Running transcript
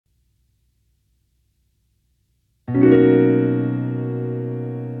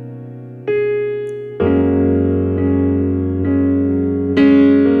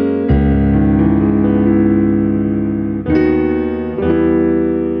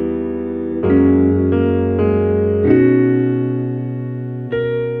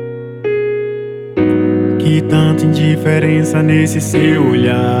diferença nesse seu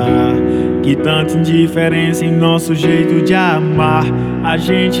olhar, que tanta indiferença em nosso jeito de amar. A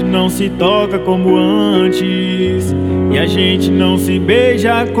gente não se toca como antes, e a gente não se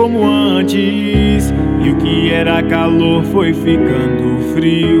beija como antes. E o que era calor foi ficando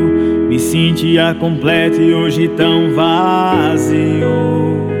frio. Me sentia completo e hoje tão vazio.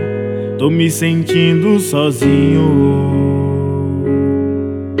 Tô me sentindo sozinho.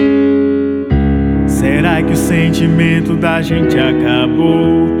 Será que o sentimento da gente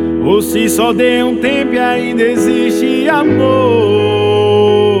acabou? Ou se só deu um tempo e ainda existe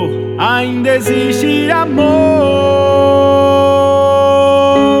amor? Ainda existe amor.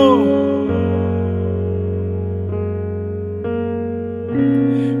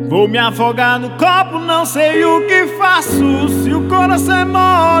 Vou me afogar no copo, não sei o que faço. Se o coração é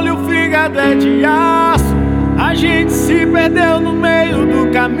mole, o fígado é de aço. A gente se perdeu no meio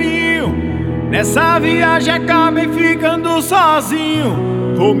do caminho. Nessa viagem acabei ficando sozinho.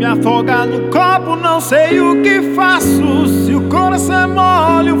 Vou me afogar no copo, não sei o que faço. Se o coração é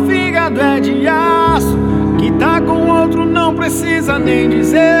mole, o fígado é de aço. Que tá com outro não precisa nem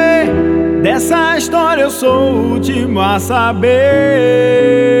dizer. Dessa história eu sou o último a saber.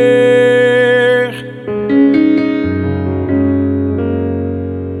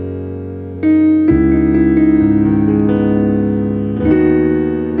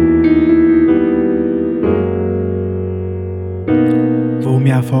 Vou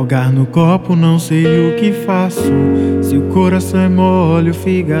me afogar no copo, não sei o que faço. Se o coração é mole, o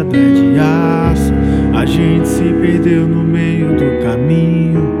fígado é de aço. A gente se perdeu no meio do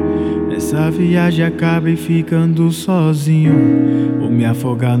caminho. Essa viagem acabei ficando sozinho. Vou me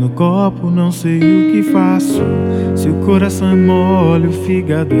afogar no copo, não sei o que faço. Se o coração é mole, o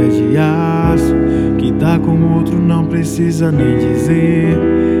fígado é de aço. Que tá com outro não precisa nem dizer.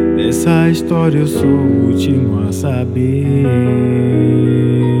 Dessa história eu sou o último a saber.